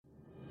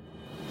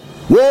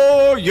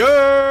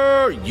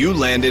Warrior! You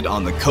landed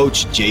on the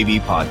Coach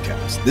JV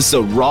podcast. This is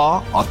a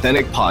raw,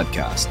 authentic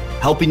podcast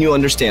helping you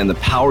understand the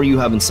power you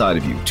have inside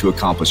of you to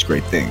accomplish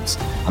great things.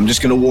 I'm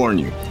just going to warn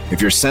you,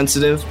 if you're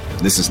sensitive,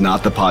 this is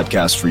not the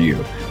podcast for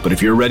you. But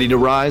if you're ready to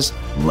rise,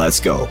 let's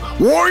go.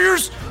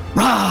 Warriors,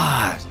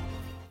 rise!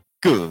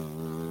 Good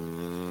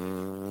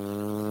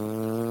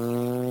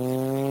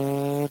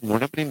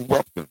morning, everybody.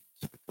 Welcome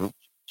to the Coach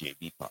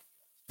JV podcast.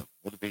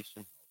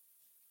 Motivation.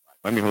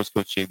 I'm your host,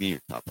 Coach JV, your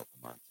top level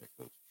mindset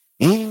coach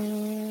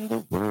in the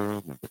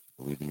world. Remember to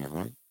believe in your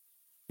mind.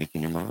 Think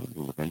in your mind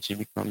will eventually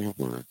become your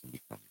words and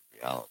become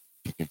your reality.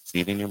 You can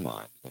see it in your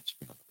mind, but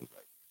you can only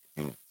write it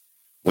in your hands.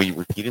 What you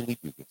repeatedly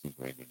do gets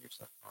ingrained in your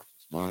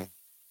subconscious mind.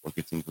 What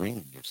gets ingrained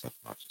in your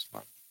subconscious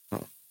mind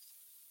becomes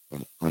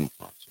an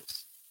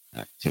unconscious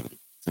activity.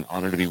 It's an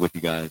honor to be with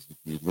you guys. If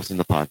you listened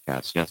to the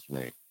podcast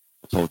yesterday,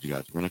 I told you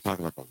guys we're going to talk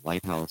about the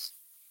lighthouse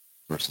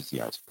versus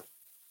the iceberg,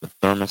 the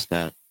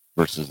thermostat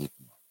versus the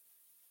thermometer.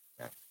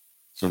 Okay?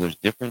 So there's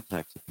different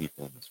types of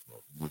people in this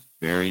world. And there's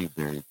very,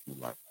 very few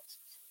lighthouses.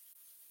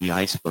 The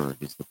iceberg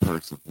is the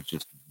person who's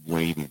just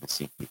waiting to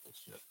sink people's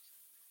ships.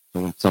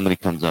 So when somebody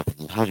comes up and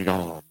says, "How'd you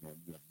know?" "Oh, man,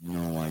 you have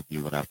no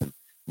idea what happened.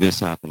 This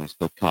happened. I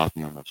spilled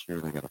coffee on my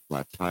shirt. I got a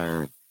flat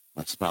tire. And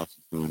my spouse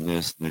is doing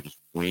this." And they're just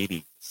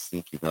waiting to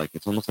sink you. Like,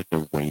 it's almost like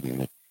they're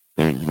waiting.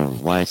 They're,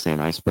 why I say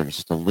an iceberg is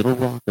just a little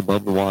rock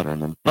above the water,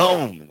 and then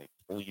boom, and they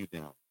pull you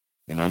down.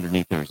 And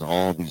underneath there's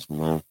all these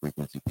low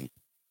frequency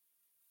people.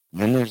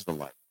 And then there's the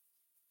light.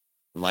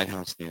 The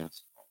lighthouse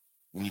stands tall.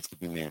 It needs to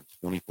be manned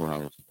 24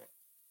 hours a day.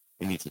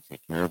 It needs to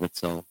take care of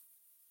itself.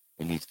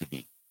 It needs to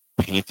be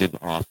painted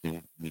often.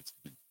 It needs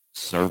to be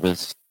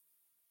serviced.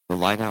 The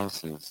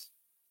lighthouse is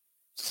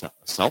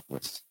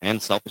selfless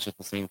and selfish at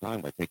the same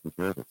time by taking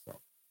care of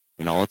itself.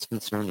 And all it's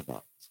concerned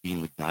about is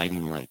being the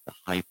guiding light, the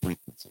high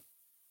frequency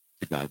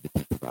to guide the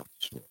people back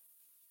to shore.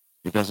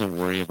 It doesn't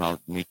worry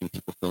about making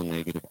people feel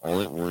negative. All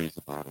it worries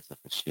about is that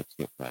the ships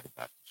get guided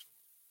back to shore.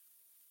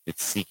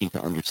 It's seeking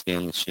to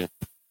understand the ship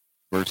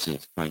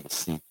versus trying to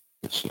sink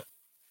the ship.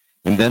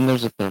 And then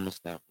there's a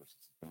thermostat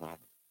versus a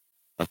thermometer.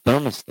 A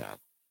thermostat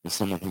is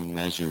someone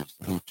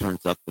who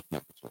turns up the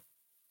temperature.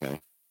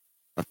 Okay.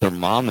 A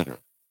thermometer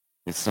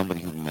is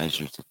somebody who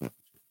measures the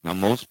temperature. Now,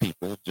 most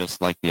people, just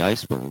like the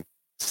iceberg,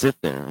 sit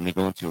there and they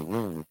go into a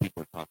room where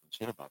people are talking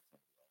shit about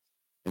something else,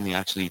 and they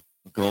actually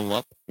go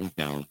up and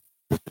down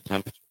with the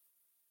temperature.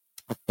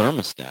 A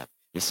thermostat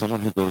is someone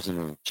who goes in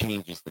and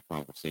changes the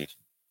conversation,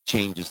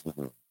 changes the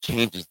room,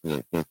 changes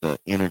the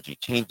energy,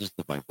 changes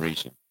the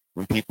vibration.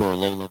 When people are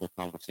low-level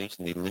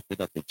conversation, they lift it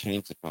up, they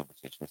change the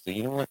conversation. They say,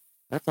 "You know what?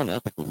 That's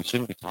unethical. We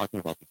shouldn't be talking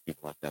about these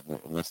people like that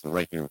unless they're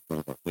right here in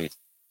front of our face."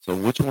 So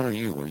which one are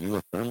you? Are you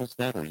a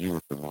thermostat or are you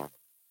a thermometer?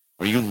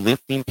 Are you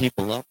lifting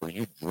people up or are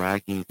you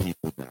dragging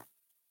people down?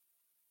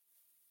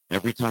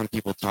 Every time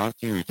people talk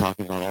to you, you're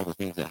talking about all the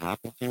things that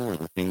happen to you or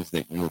the things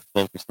that you're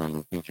focused on,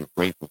 the things you're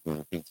grateful for,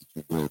 the things that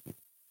you will do.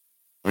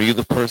 Are you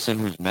the person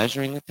who's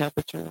measuring the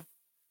temperature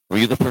or are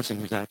you the person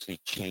who's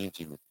actually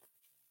changing the temperature?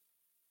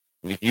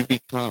 And if you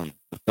become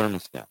the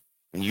thermostat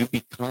and you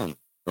become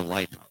the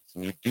lighthouse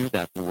and you do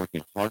that by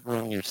working harder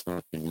on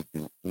yourself than you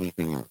do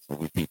anything else, I'll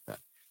repeat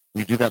that.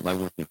 You do that by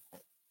working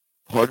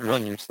harder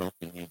on yourself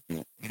than you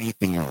do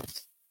anything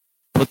else.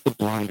 Put the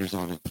blinders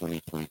on in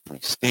 2023.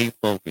 Stay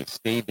focused.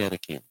 Stay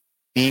dedicated.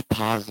 Be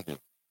positive.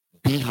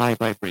 Be high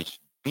vibration.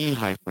 Be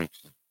high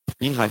frequency.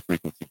 Be high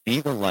frequency. Be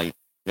the light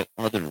that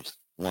others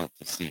want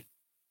to see.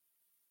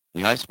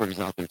 The iceberg is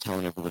out there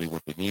telling everybody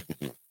what they need to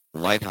do. The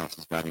lighthouse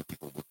is guiding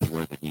people to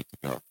where they need to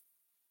go.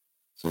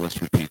 So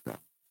let's repeat that.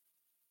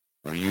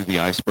 Are you the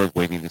iceberg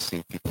waiting to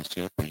sink people's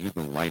ship? Or are you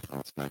the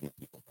lighthouse guiding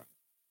people back?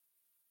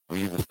 Are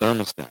you the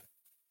thermostat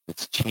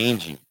that's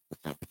changing the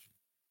temperature?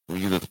 Or are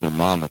you the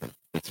thermometer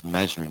that's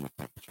measuring the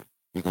temperature?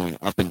 You're going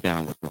up and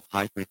down with the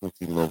high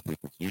frequency, low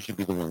frequency. You should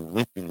be the one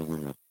lifting the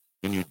room up.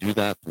 And you do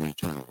that through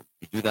eternity.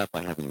 You do that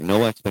by having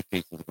no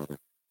expectations of others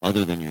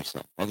other than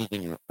yourself, other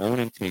than your own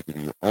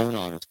integrity, your own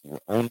honesty,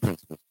 your own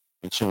principles,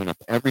 and showing up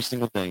every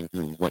single day and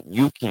doing what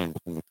you can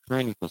within the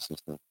current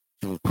ecosystem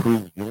to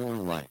improve your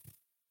life.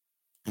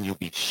 And you'll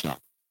be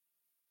shocked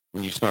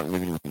when you start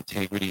living with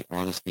integrity,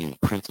 honesty,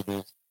 and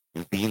principles,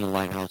 and being a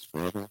lighthouse for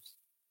others.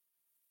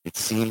 It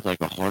seems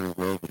like a harder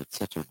road, but it's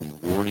such a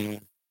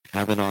rewarding,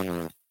 heaven on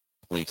earth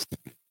place to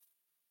be.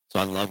 So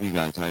I love you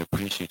guys. I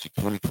appreciate you.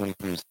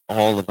 2023 is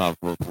all about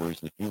growth warriors.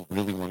 If you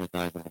really want to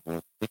dive into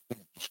growth, click the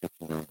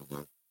description down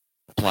below.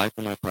 Apply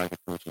for my private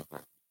coaching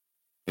program.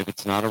 If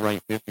it's not a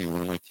right fit for you,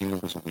 one of my team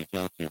members will reach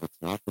out to you. If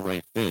it's not the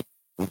right fit,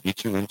 we'll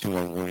get you into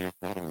our Warrior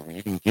Academy where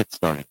you can get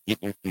started,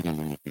 get your feet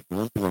underneath you,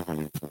 going through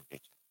 120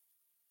 pages.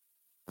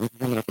 We're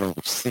coming up at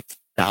over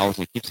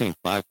 6,000. I keep saying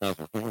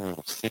 5,000. We're coming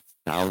over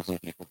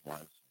 6,000 people's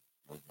lives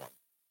worldwide.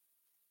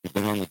 You've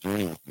been on the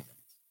journey with me.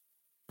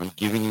 I'm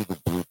giving you the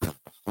blueprint,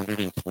 the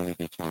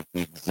 120-day challenge,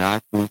 the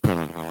exact blueprint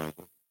on how I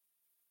do it.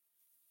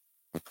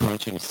 We're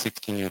crunching a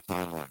 16-year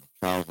timeline of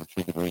trials and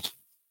tribulations.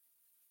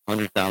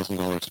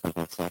 $100,000 spent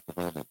on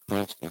self-development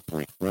crunched into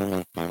a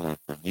 4-month timeline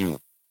for you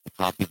to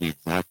copy the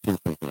exact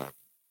blueprint that I did.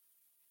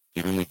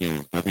 Get in the game.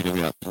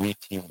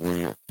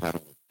 Warrior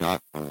Academy.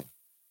 We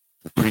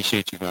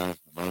appreciate you guys.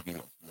 We love you.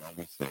 As we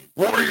always say,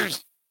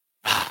 Warriors!